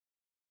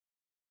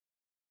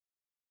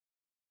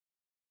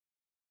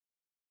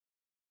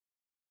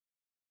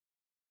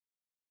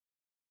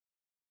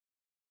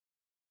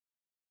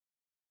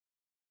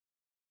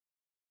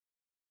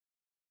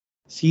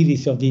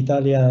series of the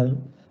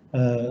Italian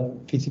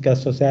Physical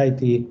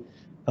Society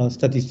on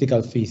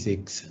Statistical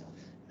Physics.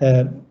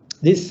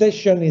 This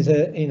session is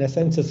in a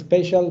sense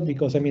special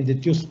because, I mean, the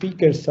two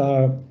speakers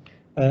are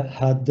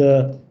had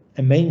a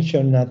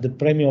mention at the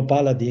Premio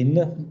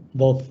Paladin.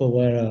 Both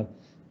were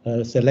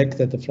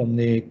selected from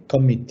the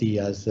committee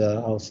as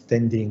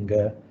outstanding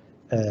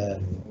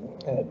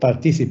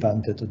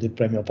participant to the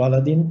Premio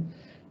Paladin,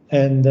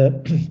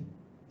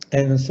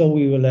 and so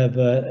we will have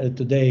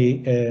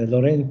today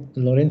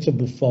Lorenzo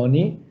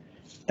Buffoni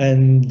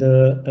and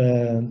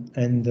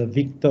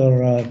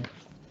Victor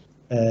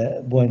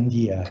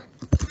Buendia.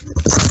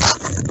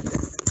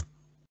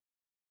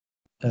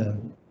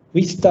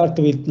 We start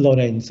with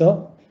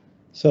Lorenzo.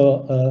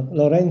 So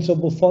Lorenzo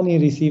Buffoni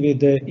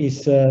received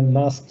his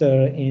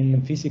master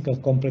in physical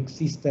complex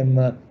system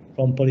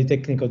from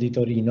Politecnico di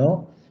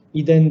Torino.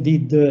 He then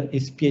did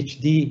his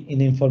PhD in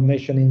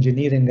information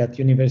engineering at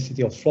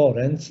University of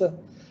Florence,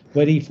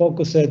 where he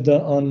focused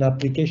on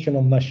application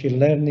of machine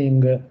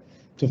learning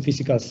to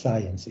physical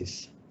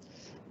sciences.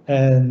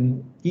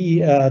 And he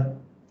had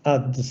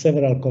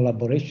several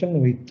collaborations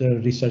with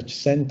research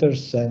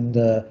centers and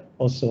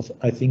also,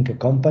 I think,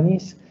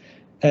 companies,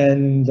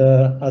 and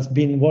has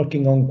been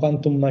working on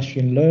quantum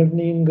machine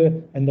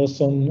learning and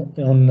also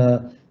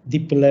on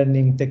deep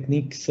learning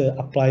techniques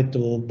applied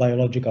to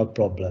biological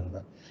problems.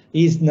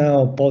 He is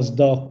now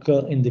postdoc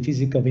in the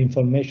Physics of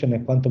Information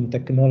and Quantum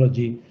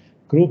Technology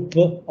group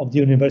of the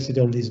University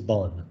of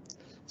Lisbon.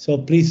 So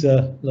please,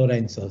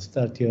 Lorenzo,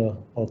 start your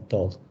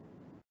talk.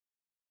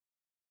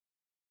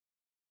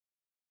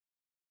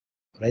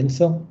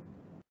 Lorenzo?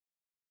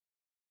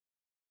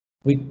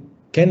 We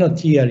cannot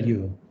hear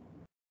you.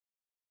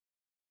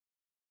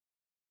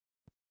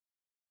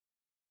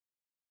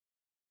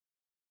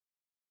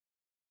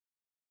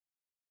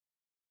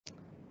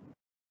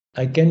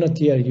 I cannot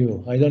hear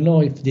you. I don't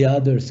know if the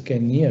others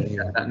can hear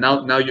you.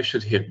 Now you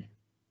should hear me.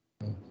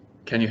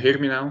 Can you hear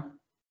me now?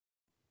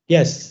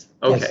 Yes.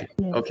 Okay.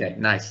 Yes. Okay.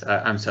 Nice.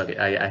 I'm sorry.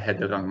 I had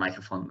the wrong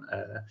microphone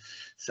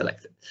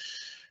selected.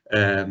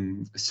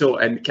 So,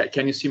 and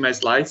can you see my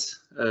slides?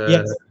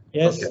 Yes.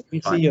 Yes. Okay, we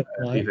fine. see you.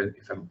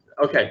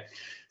 Okay.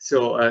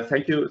 So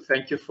thank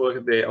you for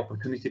the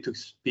opportunity to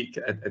speak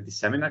at this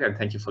seminar, and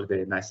thank you for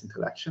the nice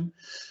introduction.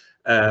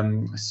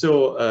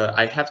 So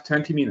I have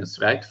 20 minutes,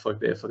 right, for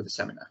the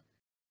seminar.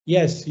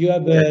 Yes, you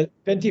have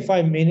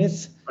 25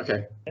 minutes.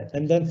 Okay.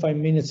 And then 5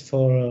 minutes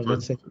for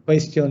let's say,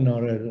 question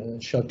or a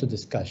short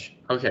discussion.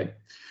 Okay.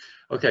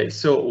 Okay.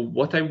 So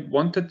what I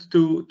wanted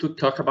to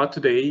talk about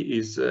today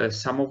is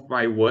some of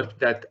my work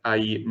that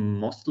I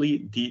mostly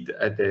did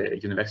at the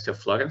University of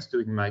Florence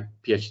during my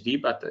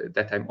PhD, but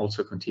that I'm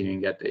also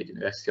continuing at the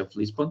University of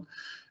Lisbon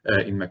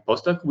in my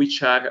postdoc,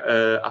 which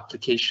are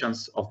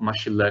applications of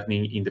machine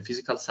learning in the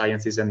physical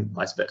sciences and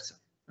vice versa.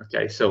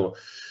 Okay. So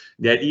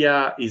the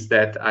idea is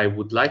that I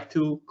would like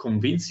to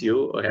convince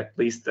you, or at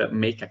least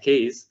make a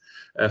case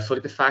for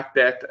the fact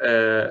that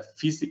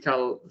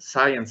physical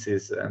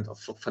sciences and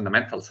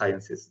fundamental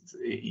sciences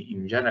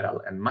in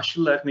general and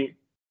machine learning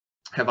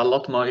have a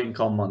lot more in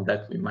common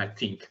than we might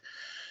think,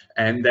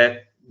 and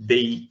that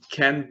they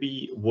can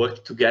be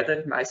worked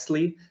together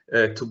nicely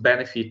to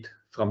benefit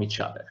from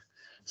each other.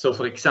 So,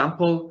 for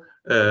example,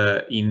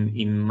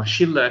 in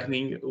machine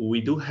learning,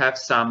 we do have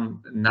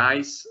some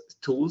nice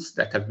tools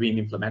that have been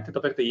implemented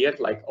over the years,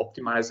 like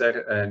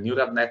optimizer,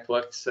 neural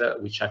networks,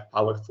 which are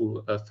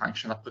powerful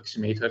function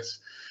approximators,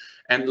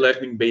 and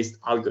learning-based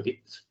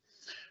algorithms.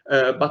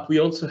 But we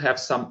also have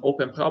some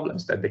open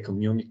problems that the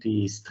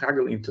community is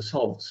struggling to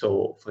solve.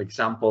 So, for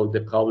example,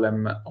 the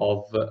problem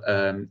of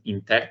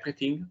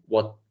interpreting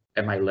what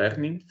am I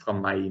learning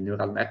from my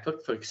neural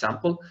network, for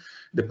example,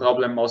 the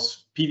problem of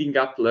speeding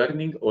up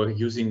learning or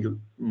using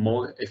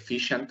more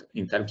efficient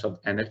in terms of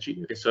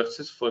energy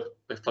resources for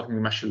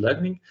performing machine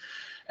learning,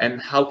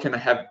 and how can I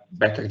have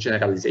better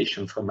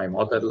generalization from my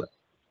model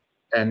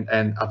and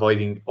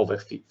avoiding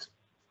overfit.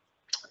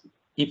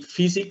 In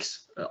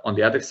physics, on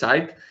the other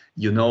side,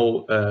 you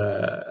know,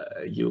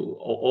 you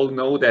all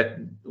know that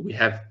we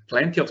have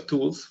plenty of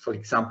tools, for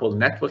example,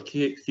 network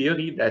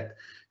theory that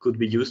could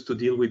be used to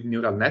deal with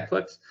neural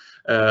networks.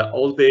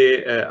 All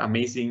the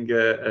amazing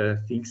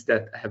things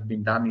that have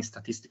been done in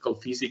statistical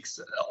physics,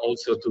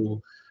 also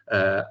to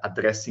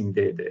addressing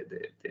the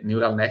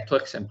neural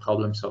networks and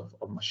problems of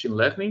machine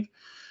learning.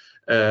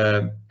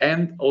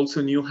 And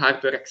also new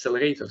hardware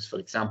accelerators, for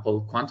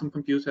example, quantum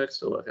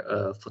computers or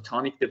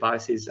photonic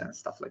devices and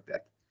stuff like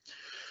that.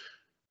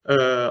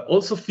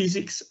 Also,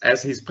 physics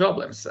has its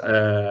problems,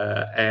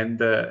 and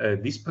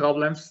these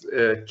problems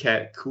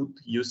could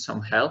use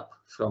some help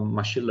from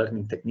machine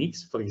learning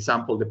techniques. For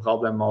example, the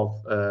problem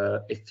of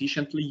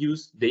efficiently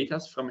used data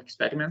from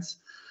experiments,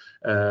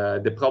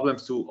 the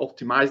problems to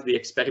optimize the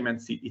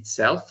experiment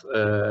itself,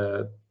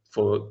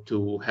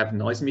 to have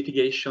noise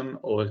mitigation,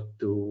 or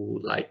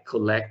to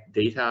collect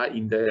data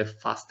in the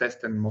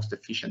fastest and most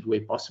efficient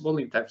way possible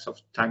in terms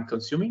of time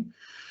consuming,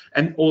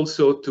 and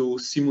also to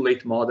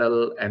simulate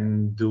model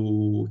and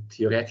do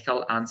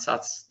theoretical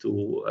ansatz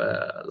to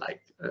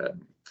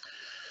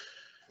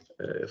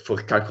for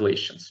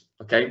calculations.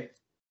 Okay,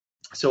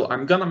 so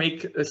I'm gonna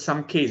make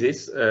some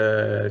cases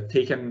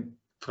taken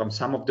from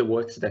some of the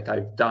works that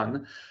I've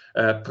done.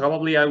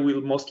 Probably I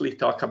will mostly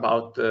talk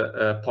about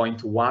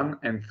point 1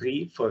 and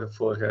 3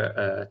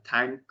 for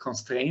time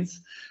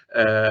constraints,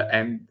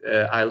 and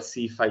I'll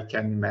see if I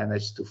can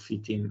manage to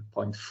fit in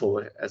point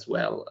 4 as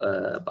well,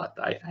 but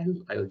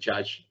I'll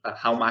judge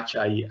how much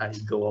I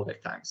go over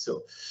time.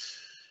 So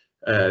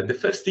the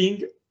first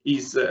thing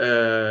is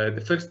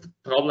the first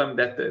problem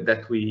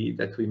that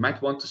we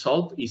might want to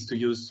solve is to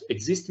use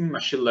existing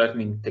machine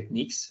learning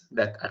techniques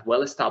that are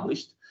well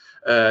established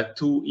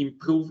to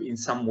improve in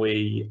some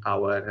way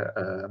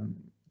our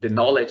the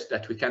knowledge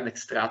that we can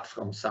extract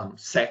from some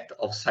set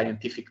of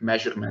scientific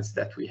measurements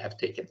that we have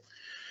taken.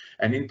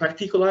 And in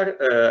particular,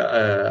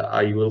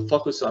 I will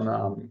focus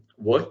on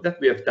work that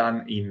we have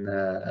done in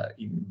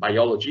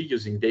biology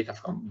using data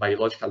from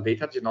biological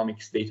data,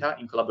 genomics data,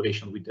 in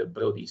collaboration with the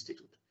Broad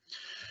Institute.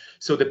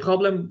 So the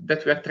problem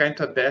that we are trying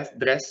to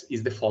address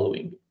is the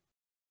following.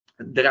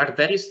 There are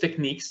various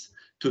techniques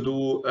to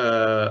do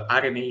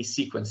RNA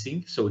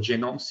sequencing, so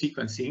genome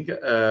sequencing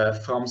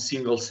from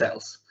single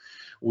cells.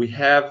 We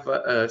have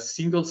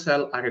single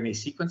cell RNA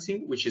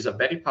sequencing, which is a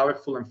very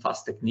powerful and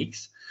fast technique,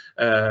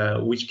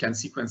 which can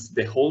sequence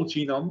the whole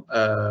genome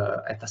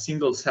at a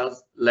single cell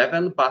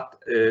level, but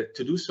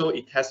to do so,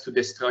 it has to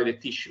destroy the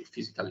tissue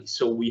physically.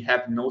 So we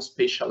have no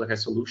spatial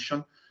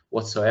resolution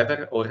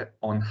whatsoever, or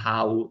on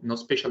how, no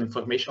spatial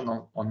information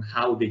on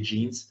how the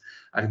genes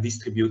are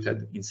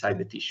distributed inside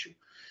the tissue.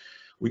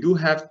 We do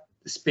have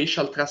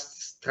spatial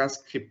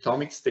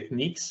transcriptomics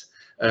techniques,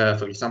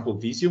 for example,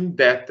 Visium,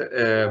 that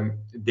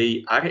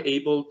they are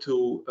able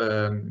to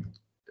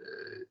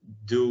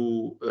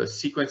do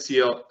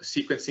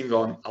sequencing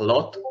on a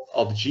lot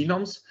of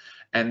genomes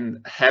and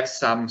have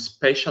some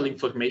spatial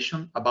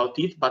information about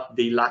it, but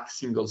they lack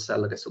single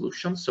cell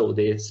resolution. So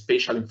the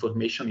spatial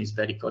information is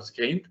very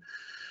coarse-grained.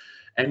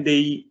 And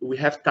we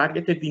have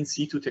targeted in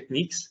situ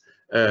techniques,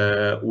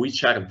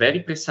 which are very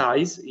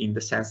precise in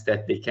the sense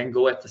that they can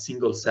go at a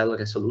single cell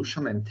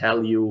resolution and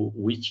tell you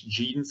which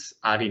genes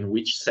are in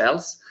which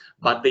cells,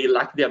 but they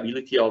lack the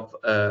ability of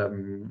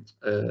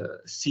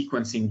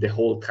sequencing the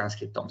whole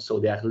transcriptome. So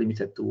they are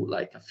limited to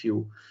like a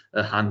few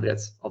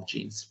hundreds of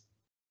genes.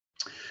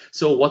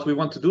 So what we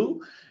want to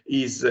do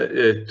is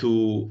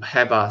to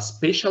have a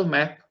spatial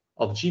map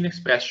of gene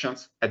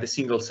expressions at the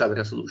single cell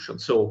resolution.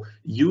 So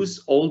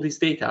use all this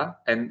data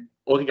and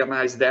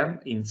organize them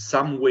in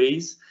some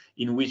ways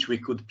in which we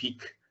could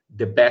pick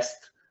the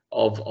best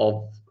of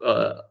all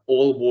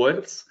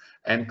worlds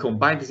and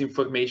combine this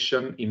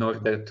information in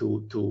order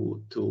to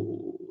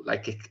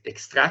like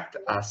extract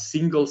a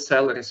single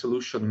cell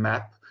resolution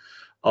map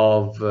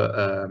of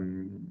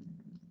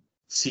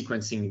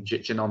sequencing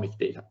genomic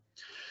data.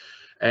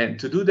 And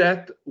to do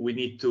that, we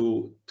need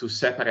to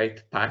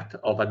separate part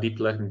of a deep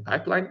learning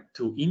pipeline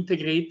to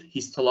integrate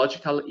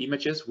histological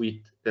images with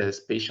the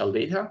spatial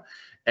data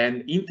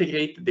and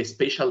integrate the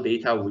spatial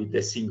data with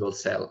the single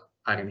cell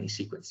RNA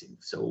sequencing.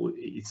 So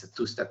it's a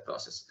two-step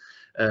process.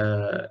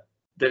 The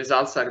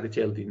results are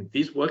detailed in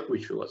this work,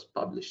 which was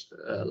published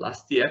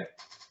last year.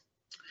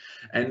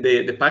 And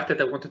the part that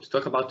I wanted to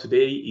talk about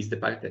today is the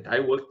part that I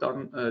worked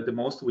on the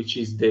most, which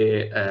is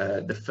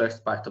the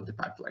first part of the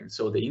pipeline.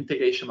 So the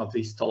integration of the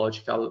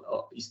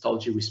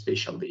histology with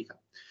spatial data.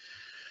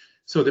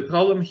 So the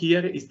problem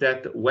here is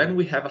that when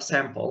we have a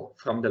sample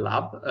from the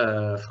lab,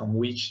 from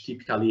which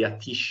typically a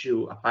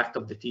part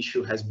of the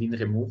tissue has been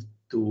removed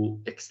to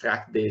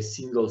extract the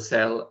single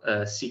cell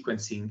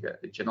sequencing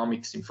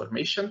genomics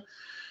information,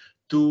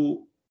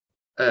 to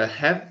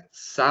have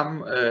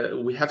some,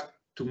 we have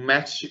to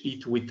match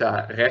it with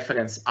a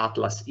reference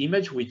atlas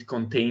image, which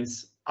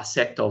contains a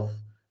set of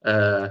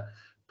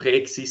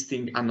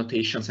pre-existing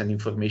annotations and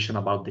information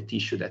about the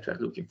tissue that we're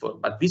looking for.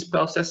 But this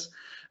process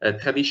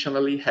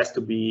traditionally has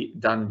to be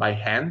done by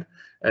hand.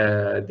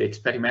 The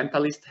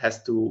experimentalist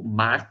has to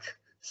mark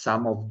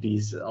some of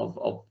these,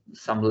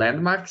 some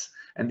landmarks,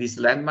 and these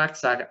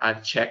landmarks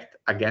are checked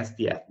against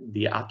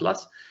the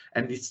atlas.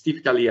 And it's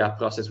typically a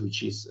process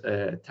which is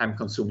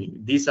time-consuming.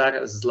 These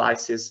are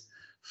slices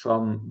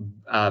from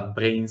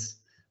brains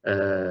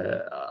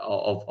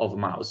of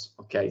mouse.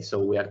 Okay, so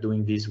we are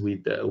doing this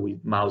with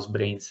mouse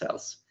brain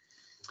cells.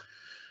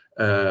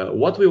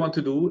 What we want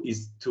to do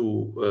is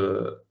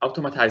to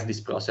automatize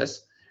this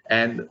process,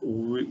 and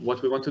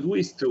what we want to do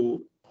is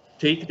to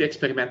take the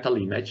experimental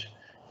image,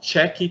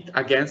 check it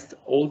against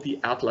all the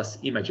atlas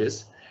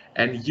images,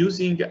 and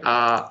using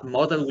a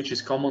model which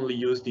is commonly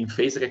used in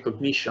face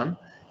recognition,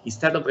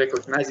 instead of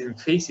recognizing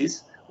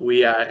faces,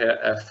 we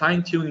are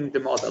fine-tuning the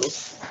model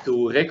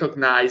to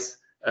recognize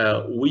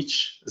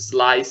which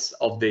slice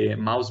of the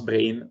mouse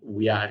brain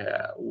we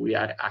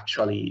are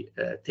actually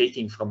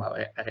taking from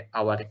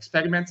our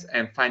experiments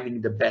and finding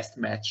the best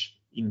match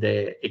in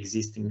the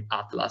existing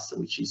atlas,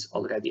 which is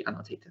already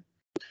annotated.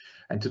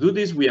 And to do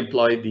this, we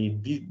employ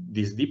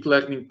this deep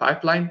learning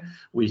pipeline,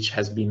 which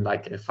has been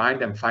like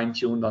refined and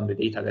fine-tuned on the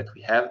data that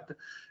we have,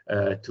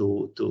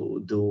 to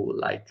do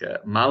like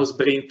mouse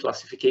brain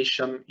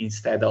classification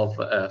instead of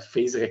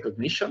face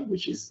recognition,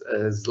 which is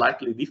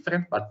slightly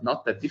different, but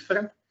not that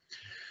different.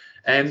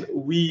 And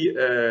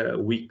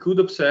we could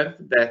observe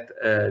that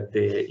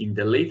in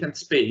the latent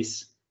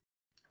space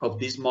of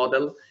this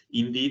model,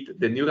 indeed,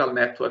 the neural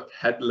network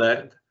had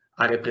learned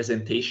a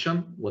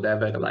representation,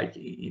 whatever, like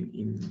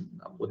in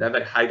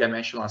whatever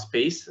high-dimensional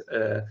space,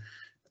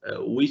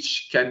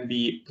 which can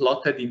be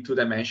plotted in 2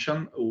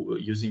 dimensions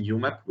using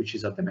UMAP, which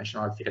is a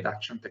dimensionality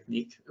reduction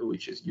technique,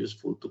 which is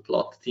useful to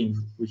plot things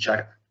which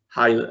are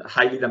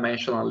highly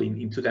dimensional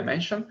in 2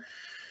 dimensions.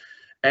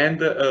 And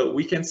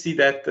we can see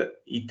that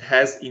it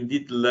has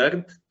indeed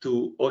learned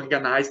to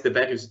organize the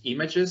various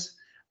images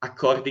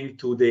according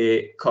to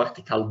the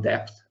cortical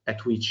depth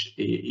at which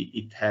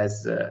the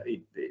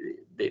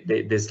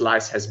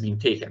slice has been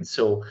taken.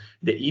 So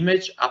the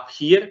image up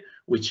here,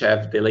 which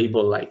have the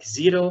label like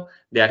 0,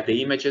 they are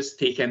the images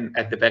taken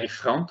at the very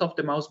front of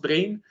the mouse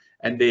brain,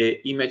 and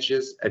the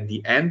images at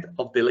the end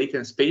of the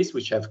latent space,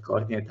 which have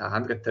coordinate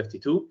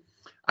 132,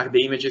 are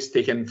the images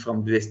taken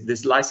from the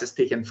slices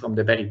taken from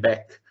the very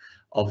back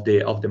of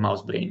the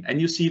mouse brain.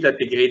 And you see that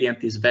the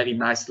gradient is very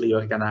nicely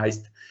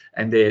organized,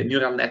 and the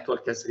neural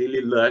network has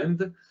really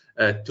learned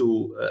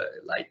to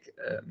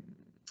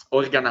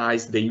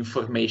organize the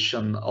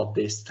information of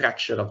the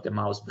structure of the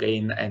mouse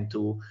brain and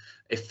to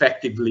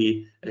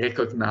effectively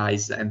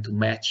recognize and to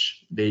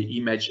match the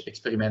image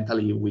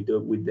experimentally with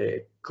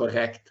the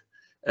correct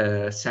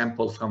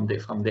sample from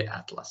the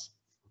atlas.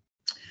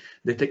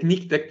 The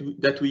technique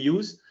that we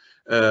use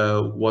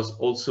was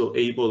also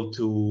able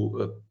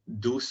to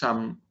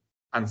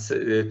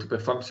to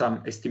perform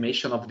some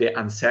estimation of the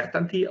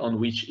uncertainty on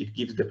which it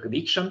gives the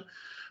prediction.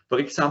 For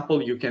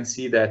example, you can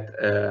see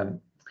that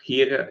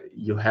here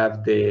you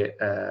have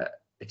the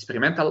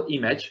experimental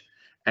image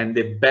and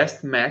the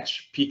best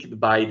match picked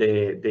by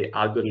the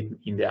algorithm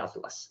in the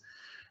atlas.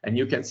 And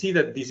you can see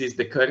that this is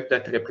the curve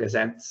that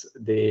represents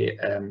the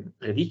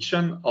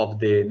prediction of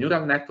the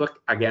neural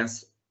network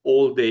against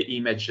all the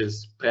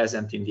images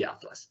present in the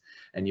atlas.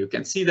 And you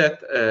can see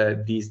that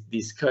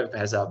this curve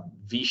has a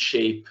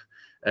V-shape,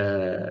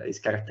 is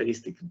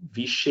characteristic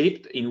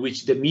V-shaped, in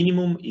which the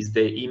minimum is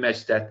the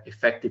image that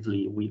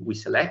effectively we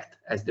select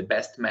as the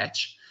best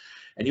match.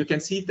 And you can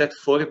see that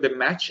for the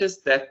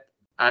matches that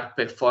are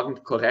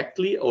performed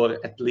correctly, or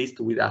at least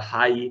with a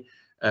high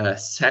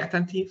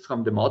certainty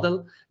from the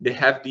model, they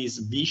have this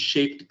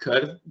V-shaped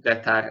curve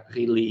that are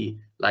really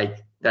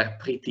like, they're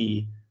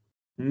pretty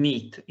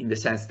neat in the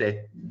sense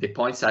that the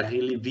points are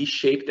really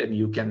V-shaped and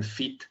you can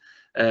fit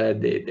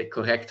the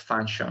correct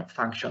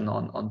function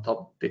on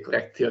top, the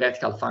correct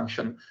theoretical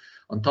function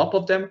on top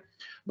of them.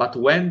 But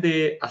when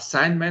the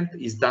assignment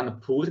is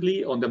done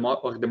poorly or the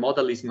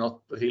model is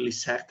not really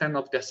certain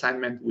of the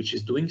assignment which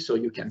is doing, so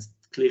you can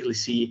clearly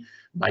see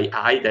by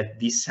eye that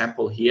this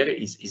sample here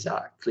is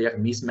a clear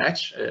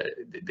mismatch.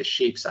 The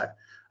shapes are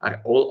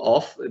all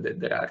off.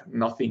 There are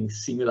nothing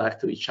similar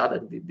to each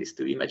other, these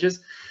 2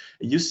 images.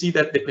 You see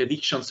that the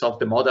predictions of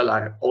the model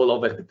are all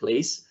over the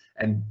place,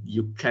 and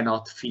you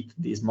cannot fit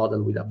this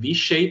model with a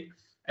V-shape.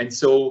 And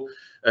so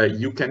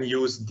you can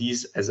use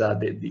this as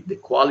the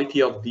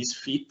quality of this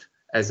fit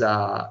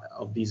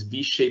of this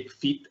V-shaped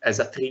fit as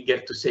a trigger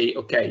to say,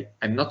 okay,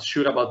 I'm not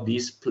sure about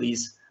this,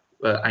 please,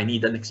 I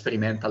need an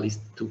experimentalist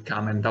to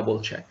come and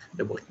double check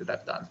the work that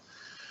I've done.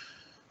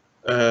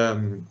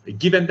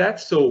 Given that,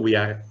 so we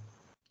are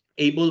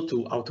able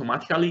to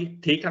automatically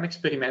take an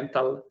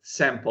experimental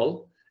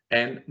sample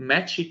and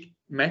match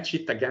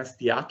it against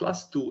the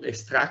atlas to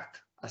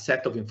extract a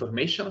set of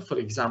information. For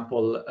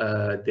example,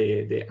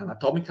 the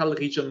anatomical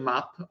region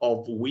map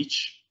of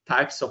which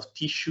types of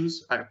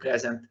tissues are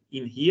present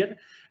in here,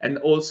 and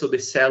also the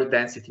cell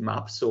density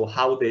map, so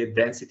how the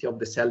density of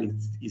the cell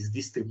is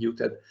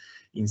distributed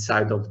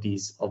inside of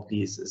this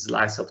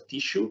slice of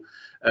tissue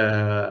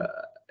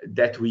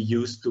that we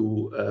use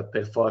to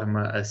perform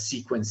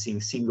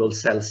sequencing, single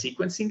cell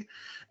sequencing.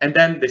 And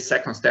then the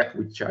second step,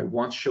 which I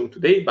won't show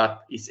today,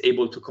 but is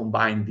able to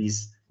combine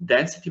this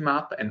density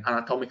map and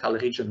anatomical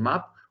region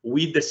map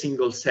with the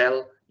single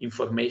cell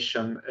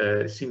information,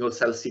 single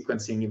cell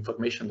sequencing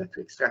information that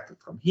we extracted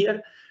from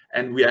here.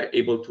 And we are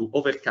able to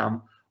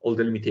overcome all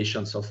the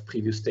limitations of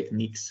previous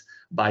techniques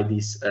by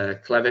this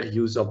clever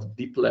use of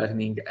deep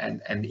learning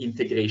and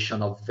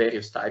integration of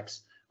various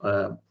types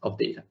of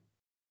data.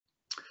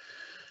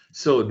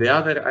 So the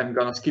other, I'm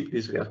gonna skip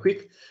this real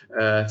quick.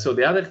 So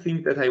the other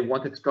thing that I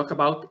wanted to talk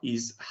about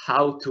is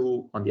how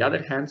to, on the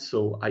other hand,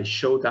 so I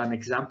showed an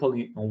example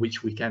on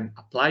which we can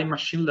apply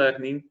machine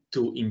learning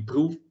to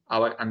improve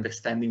our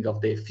understanding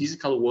of the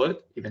physical world,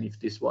 even if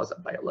this was a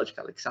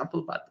biological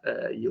example, but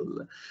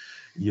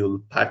you'll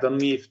pardon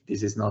me if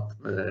this is not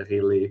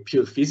really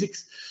pure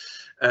physics.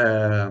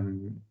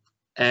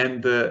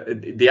 And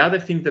the other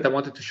thing that I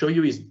wanted to show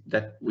you is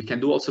that we can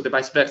do also the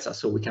vice versa.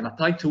 So we can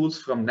apply tools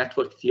from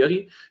network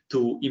theory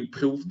to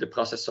improve the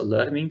process of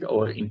learning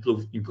or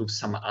improve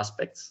some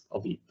aspects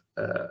of it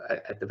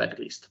at the very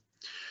least.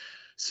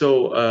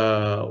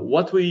 So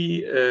what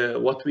we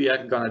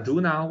are gonna do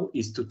now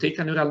is to take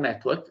a neural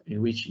network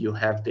in which you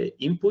have the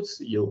inputs,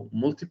 you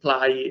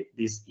multiply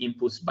these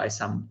inputs by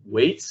some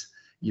weights,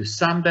 you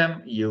sum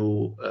them,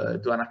 you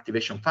do an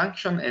activation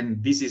function,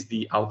 and this is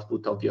the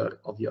output of your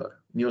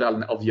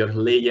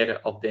layer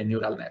of the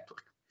neural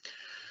network.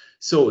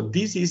 So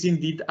this is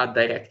indeed a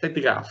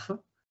directed graph,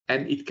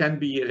 and it can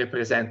be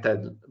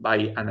represented by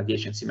an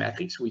adjacency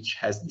matrix, which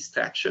has this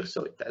structure.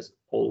 So it has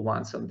all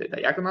ones on the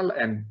diagonal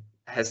and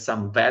has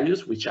some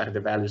values, which are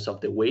the values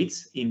of the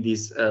weights in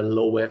this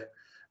lower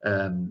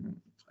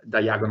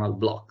diagonal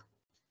block.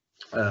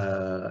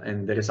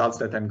 And the results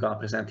that I'm going to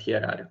present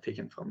here are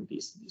taken from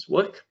this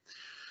work.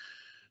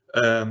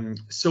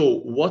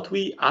 So what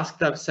we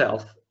asked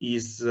ourselves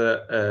is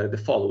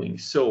the following.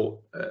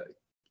 So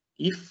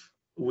if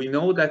we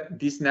know that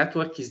this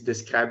network is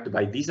described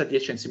by this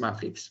adjacency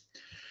matrix,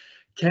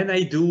 can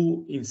I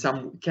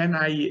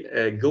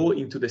go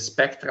into the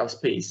spectral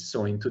space,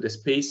 so into the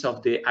space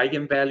of the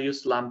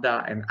eigenvalues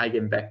lambda and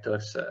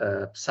eigenvectors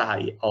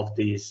psi of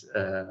this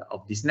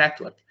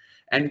network,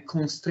 and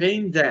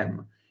constrain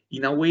them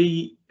in a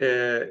way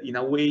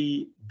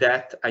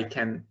that I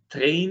can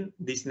train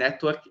this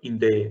network in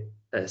the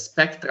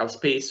spectral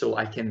space, so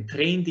I can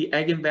train the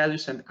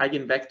eigenvalues and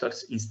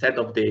eigenvectors instead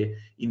of the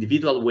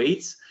individual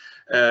weights,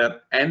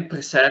 and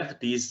preserve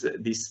this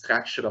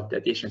structure of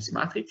the adjacency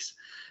matrix?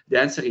 The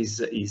answer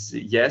is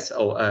yes,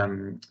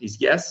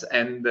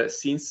 and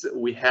since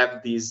we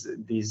have this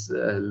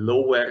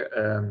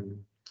lower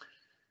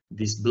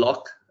this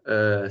block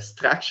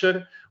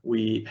structure,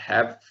 we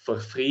have for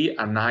free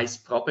a nice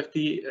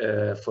property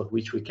for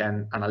which we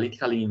can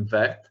analytically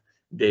invert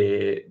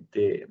the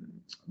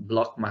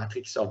block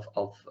matrix of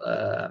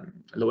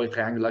lower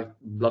triangular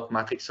block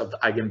matrix of the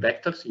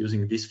eigenvectors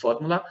using this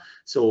formula.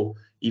 So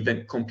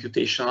even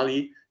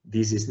computationally,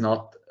 this is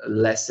not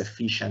less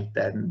efficient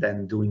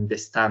than doing the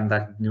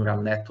standard neural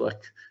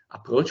network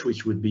approach,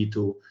 which would be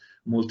to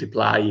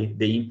multiply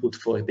the input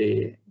for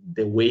the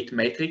weight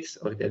matrix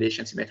or the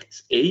adjacency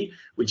matrix A.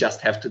 We just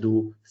have to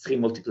do 3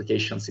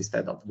 multiplications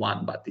instead of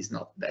 1, but it's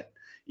not that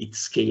it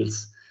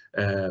scales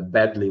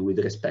badly with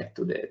respect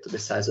to the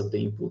size of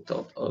the input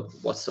or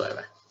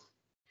whatsoever.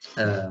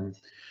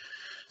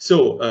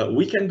 So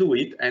we can do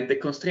it, and the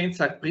constraints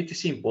are pretty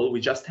simple.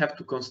 We just have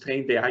to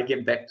constrain the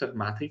eigenvector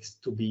matrix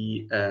to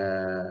be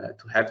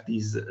to have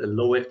this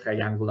lower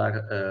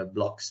triangular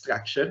block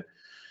structure.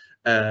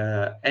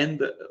 And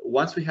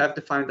once we have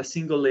defined a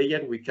single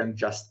layer, we can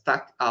just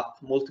stack up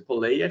multiple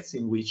layers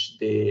in which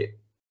the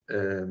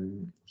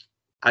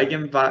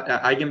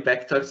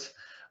eigenvectors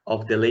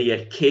of the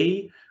layer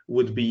K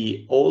would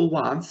be all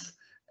ones,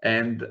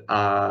 and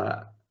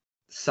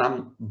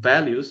some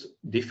values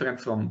different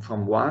from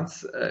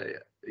ones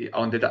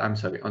on the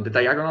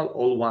diagonal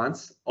all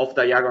ones, off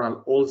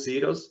diagonal all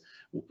zeros,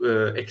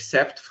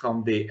 except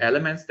from the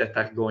elements that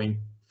are going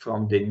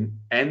from the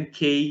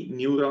nk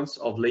neurons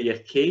of layer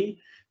K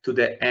to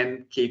the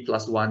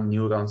nk+1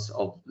 neurons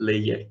of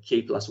layer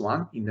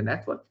K+1 in the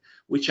network,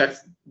 which are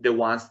the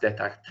ones that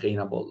are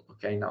trainable,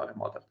 okay, in our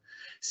model.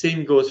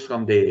 Same goes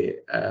from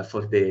the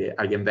for the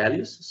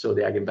eigenvalues. So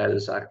the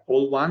eigenvalues are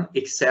all 1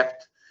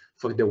 except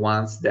for the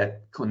ones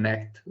that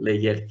connect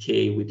layer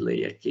K with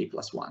layer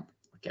K+1,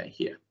 okay,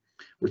 here,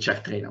 which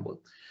are trainable.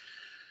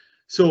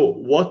 So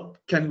what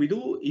can we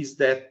do is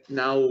that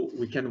now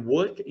we can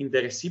work in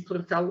the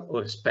reciprocal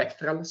or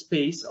spectral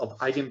space of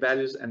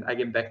eigenvalues and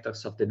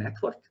eigenvectors of the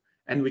network,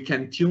 and we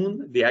can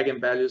tune the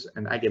eigenvalues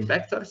and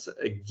eigenvectors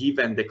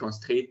given the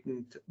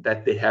constraint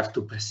that they have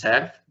to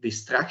preserve this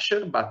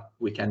structure, but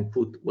we can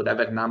put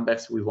whatever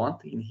numbers we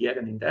want in here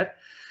and in there.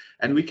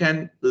 And we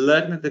can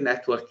learn the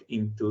network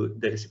into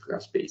the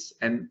reciprocal space.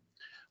 And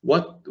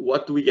what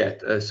do we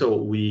get? So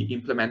we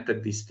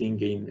implemented this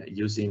thing in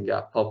using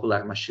a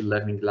popular machine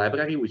learning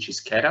library, which is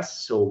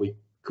Keras. So we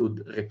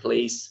could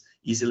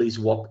easily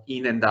swap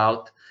in and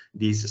out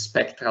these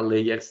spectral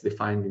layers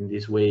defined in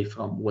this way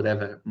from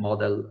whatever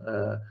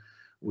model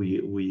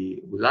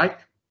we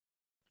like.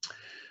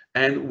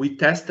 And we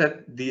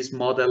tested this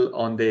model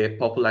on the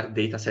popular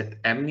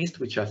dataset MNIST,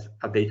 which is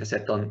a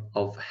dataset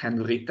of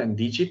handwritten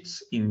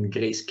digits in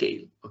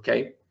grayscale.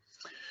 Okay,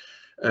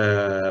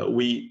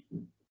 we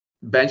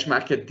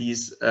benchmarked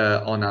this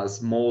on a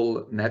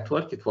small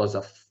network. It was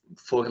a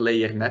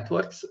 4-layer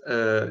network,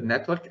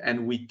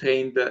 and we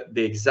trained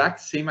the exact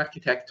same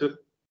architecture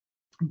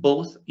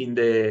both in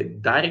the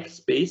direct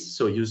space,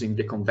 so using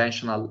the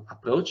conventional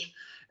approach,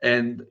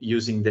 and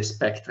using the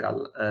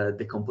spectral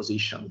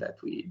decomposition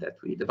that we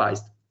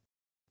devised.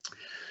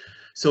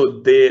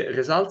 So the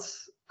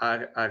results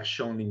are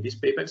shown in this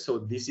paper. So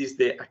this is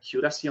the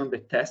accuracy on the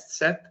test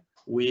set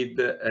with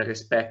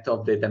respect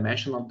of the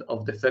dimension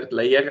of the 3rd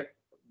layer,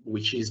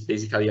 which is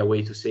basically a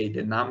way to say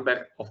the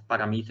number of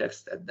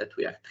parameters that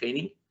we are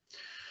training.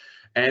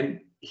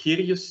 And here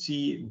you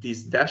see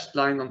this dashed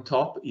line on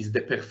top is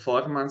the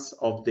performance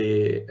of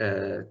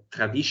the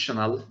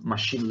traditional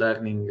machine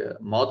learning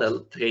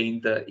model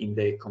trained in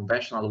the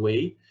conventional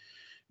way.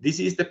 This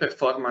is the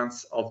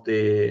performance of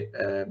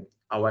the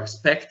our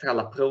spectral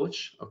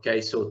approach.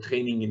 Okay, so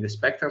training in the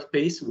spectral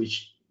space,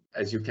 which,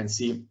 as you can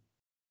see,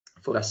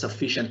 for a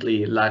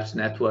sufficiently large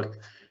network,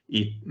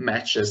 it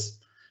matches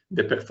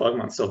the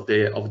performance of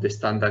the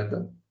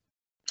standard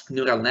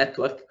neural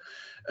network,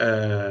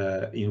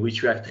 in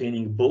which we are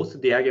training both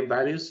the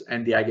eigenvalues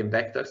and the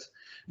eigenvectors.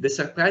 The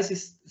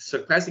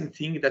surprising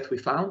thing that we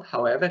found,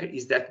 however,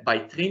 is that by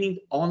training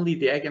only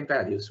the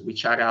eigenvalues,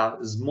 which are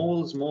a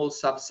small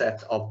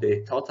subset of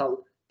the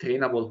total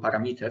trainable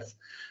parameters,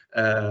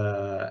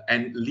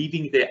 and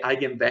leaving the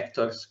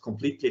eigenvectors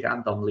completely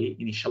randomly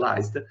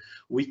initialized,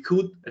 we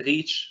could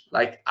reach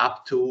like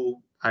up to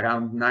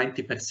around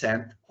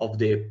 90% of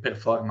the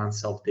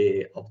performance of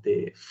the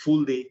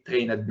fully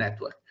trained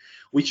network,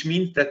 which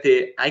means that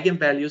the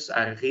eigenvalues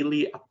are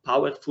really a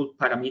powerful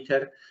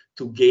parameter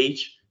to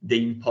gauge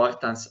the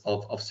importance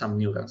of some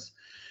neurons.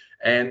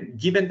 And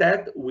given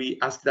that, we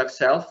asked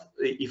ourselves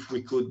if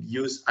we could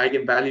use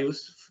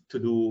eigenvalues to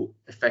do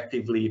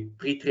effectively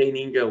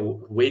pre-training,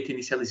 weight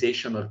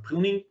initialization, or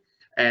pruning.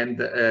 And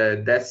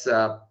that's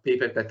a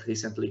paper that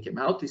recently came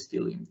out, is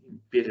still in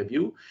peer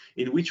review,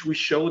 in which we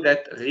show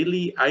that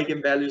really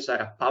eigenvalues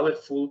are a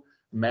powerful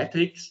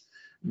metric.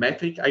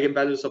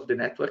 Eigenvalues of the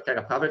network are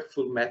a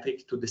powerful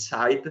metric to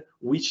decide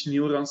which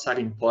neurons are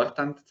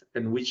important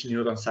and which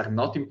neurons are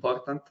not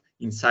important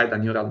inside a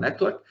neural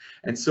network.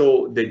 And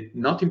so the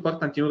not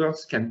important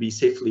neurons can be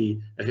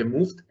safely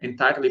removed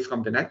entirely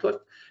from the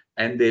network,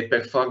 and the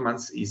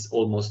performance is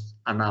almost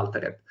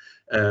unaltered.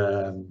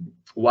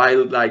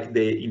 While like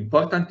the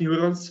important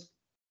neurons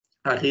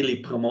are really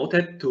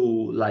promoted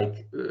to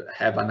like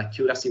have an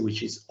accuracy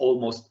which is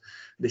almost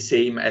the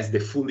same as the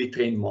fully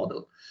trained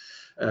model.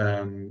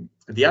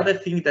 The other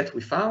thing that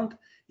we found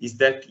is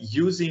that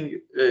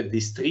using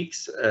these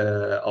tricks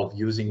of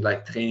using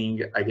like training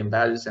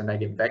eigenvalues and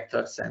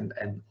eigenvectors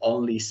and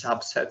only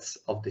subsets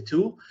of the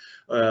two,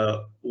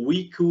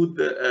 we could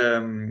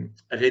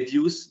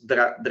reduce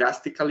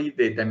drastically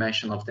the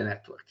dimension of the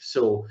network.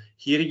 So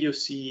here you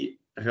see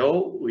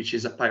rho, which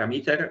is a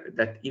parameter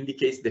that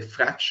indicates the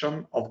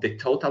fraction of the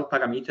total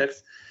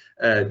parameters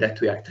that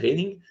we are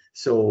training.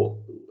 So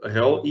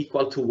rho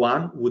equal to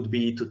 1 would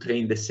be to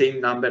train the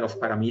same number of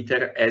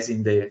parameters as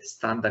in the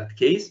standard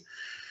case.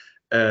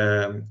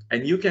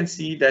 And you can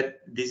see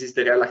that this is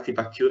the relative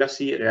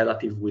accuracy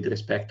relative with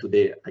respect to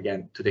the,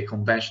 again, to the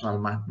conventional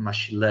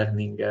machine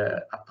learning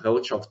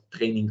approach of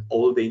training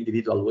all the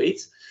individual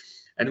weights.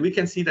 And we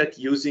can see that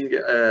using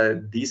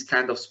these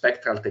kind of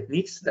spectral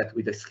techniques that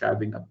we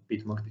describe in a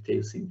bit more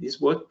details in this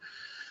work,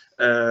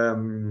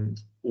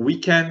 we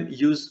can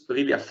use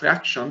really a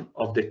fraction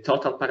of the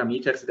total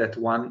parameters that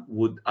one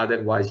would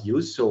otherwise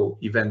use, so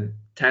even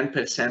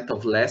 10%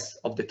 of less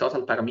of the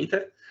total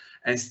parameter,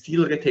 and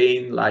still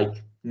retain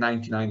like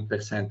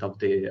 99% of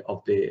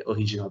the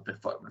original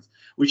performance,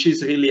 which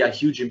is really a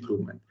huge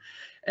improvement.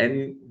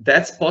 And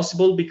that's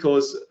possible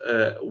because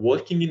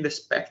working in the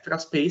spectral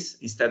space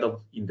instead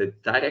of in the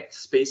direct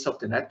space of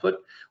the network,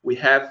 we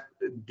have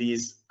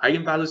these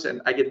eigenvalues and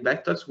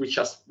eigenvectors,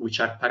 which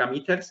are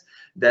parameters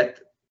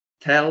that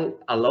tell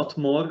a lot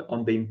more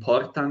on the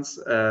importance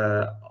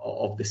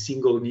of the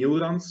single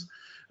neurons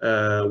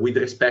with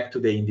respect to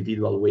the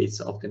individual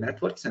weights of the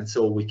networks. And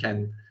so we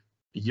can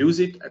use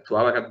it to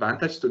our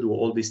advantage to do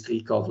all this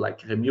trick of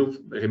like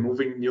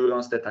removing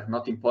neurons that are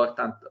not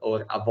important,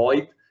 or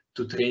avoid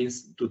to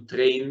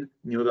train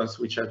neurons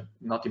which are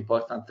not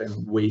important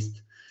and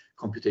waste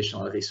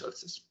computational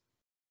resources.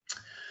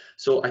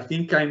 So I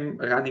think I'm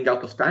running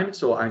out of time,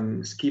 so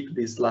I'm skip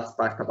this last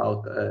part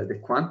about the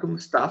quantum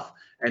stuff,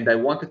 and I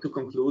wanted to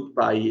conclude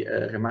by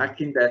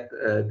remarking that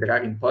there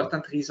are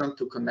important reasons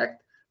to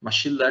connect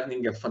machine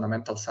learning and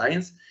fundamental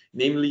science,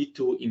 namely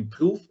to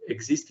improve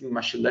existing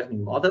machine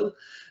learning model,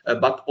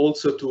 but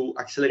also to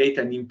accelerate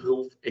and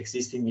improve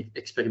existing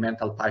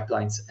experimental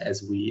pipelines,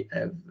 as we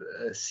have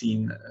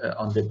seen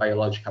on the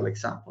biological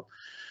example.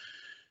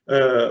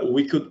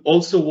 We could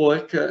also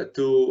work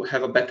to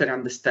have a better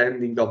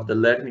understanding of the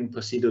learning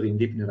procedure in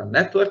deep neural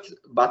networks,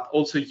 but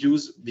also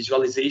use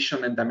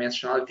visualization and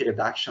dimensionality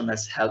reduction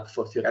as help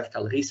for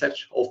theoretical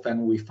research.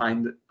 Often we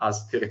find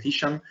as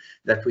theoreticians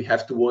that we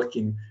have to work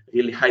in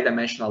really high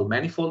dimensional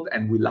manifold,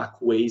 and we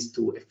lack ways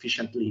to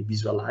efficiently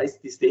visualize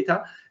this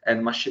data.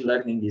 And machine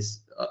learning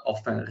is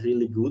often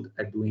really good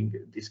at doing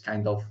this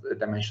kind of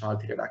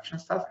dimensionality reduction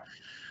stuff,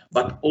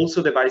 but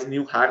also devise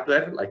new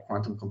hardware like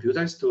quantum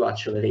computers to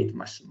accelerate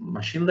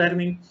machine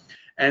learning,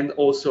 and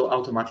also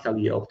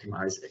automatically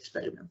optimize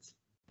experiments.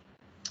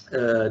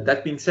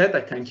 That being said,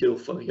 I thank you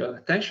for your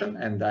attention,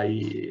 and I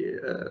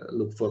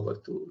look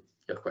forward to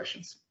your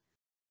questions.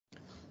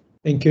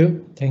 Thank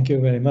you. Thank you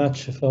very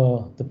much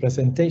for the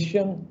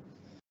presentation.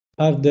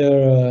 Are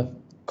there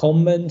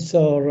comments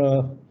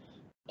or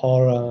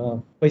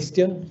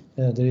question?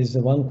 There is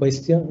one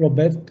question,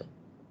 Roberto.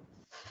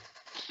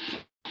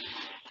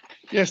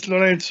 Yes,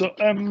 Lorenzo.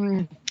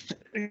 Can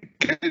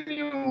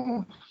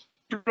you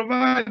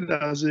provide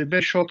us a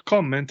very short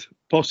comment,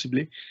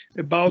 possibly,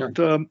 about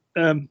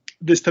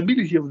the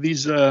stability of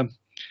these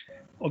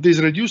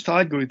these reduced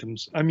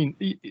algorithms. I mean,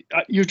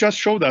 you just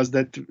showed us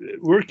that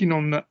working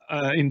on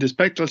in the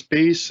spectral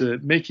space,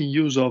 making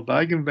use of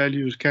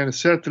eigenvalues can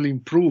certainly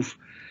improve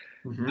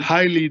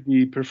highly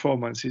the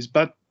performances,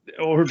 but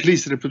or at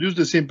least reproduce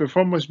the same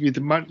performance with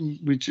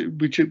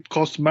which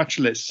costs much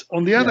less.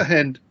 On the other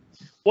hand,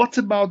 what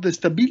about the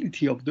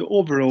stability of the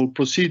overall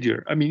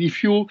procedure? I mean,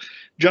 if you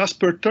just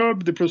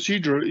perturb the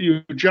procedure,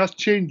 you just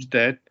change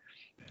that.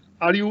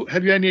 Have you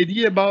any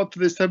idea about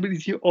the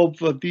stability of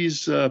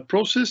this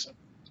process?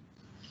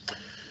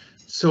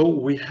 So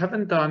we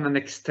haven't done an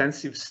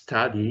extensive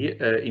study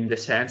in the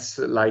sense,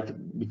 like,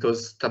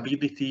 because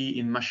stability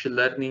in machine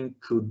learning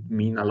could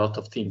mean a lot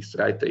of things,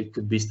 right? It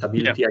could be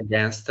stability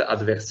against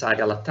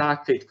adversarial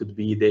attack. It could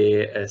be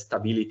the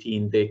stability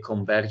in the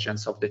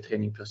convergence of the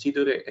training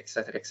procedure,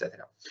 etc.,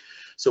 etc.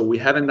 So we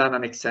haven't done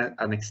an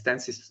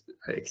extensive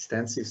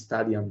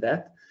study on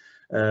that.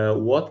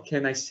 What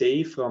can I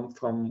say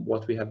from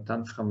what we have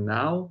done for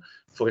now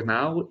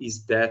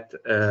is that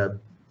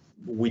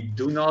we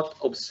do not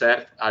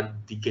observe a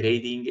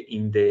degrading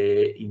in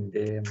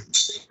the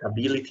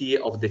stability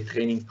of the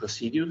training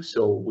procedure.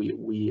 So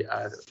we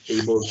are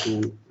able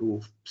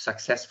to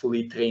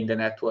successfully train the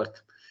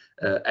network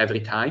every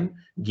time,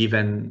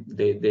 given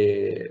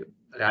the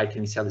right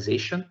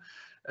initialization.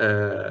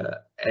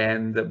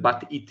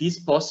 But it is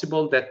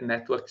possible that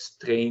networks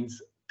trained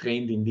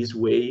in this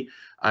way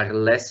are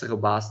less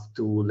robust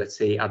to, let's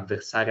say,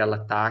 adversarial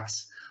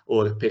attacks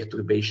or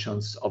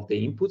perturbations of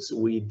the inputs.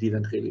 We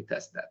didn't really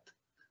test that.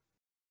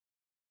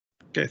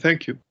 Okay,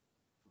 thank you.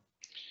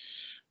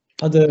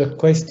 Other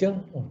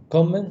questions or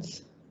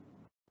comments?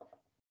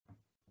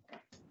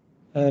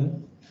 I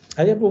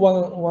have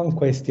one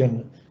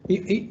question.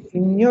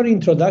 In your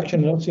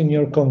introduction, also in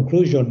your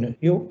conclusion,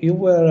 you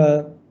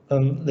were,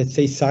 let's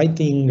say,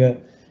 citing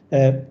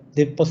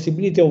the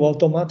possibility of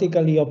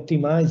automatically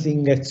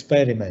optimizing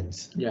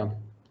experiments. Yeah.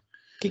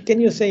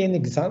 Can you say an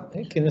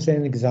example? Can you say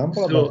an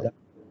example about that?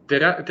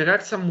 There are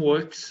some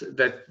works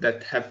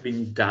that have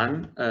been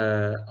done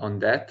on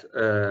that.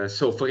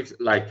 So for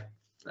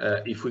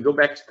if we go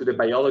back to the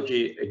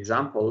biology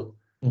example,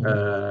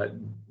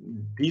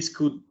 this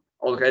could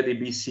already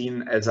be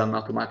seen as an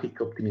automatic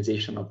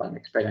optimization of an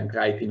experiment,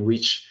 right? In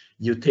which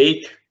you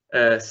take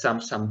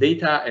some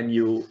data and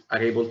you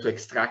are able to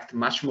extract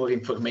much more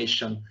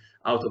information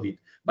out of it.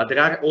 But there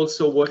are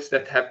also works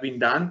that have been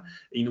done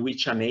in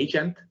which an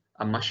agent,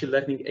 a machine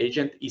learning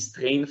agent, is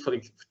trained,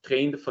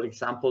 for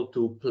example,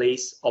 to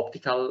place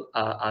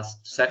a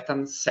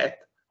certain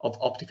set of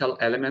optical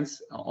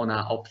elements on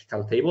an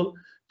optical table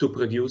to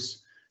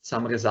produce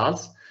some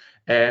results.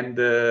 And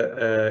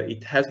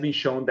it has been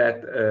shown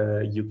that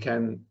you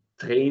can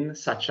train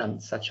such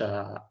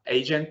a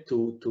agent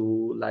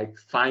to like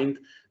find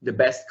the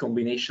best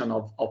combination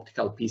of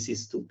optical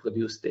pieces to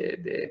produce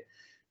the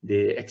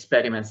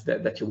experiments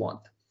that you want.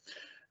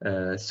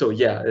 So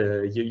yeah,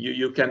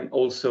 you can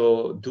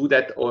also do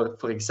that. Or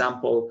for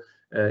example,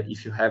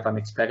 if you have an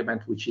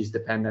experiment which is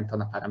dependent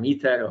on a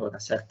parameter or a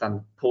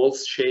certain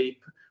pulse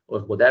shape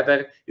or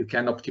whatever, you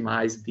can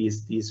optimize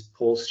this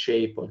pulse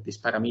shape or this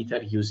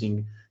parameter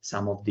using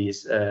some of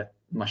these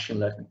machine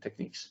learning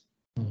techniques.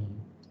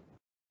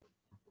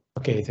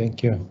 Okay,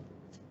 thank you.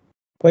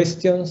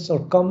 Questions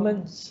or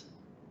comments?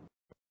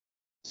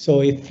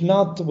 So if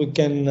not, we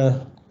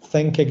can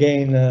thank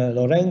again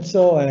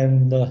Lorenzo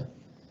and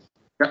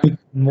yeah,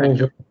 thank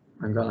you.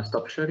 I'm gonna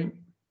stop sharing.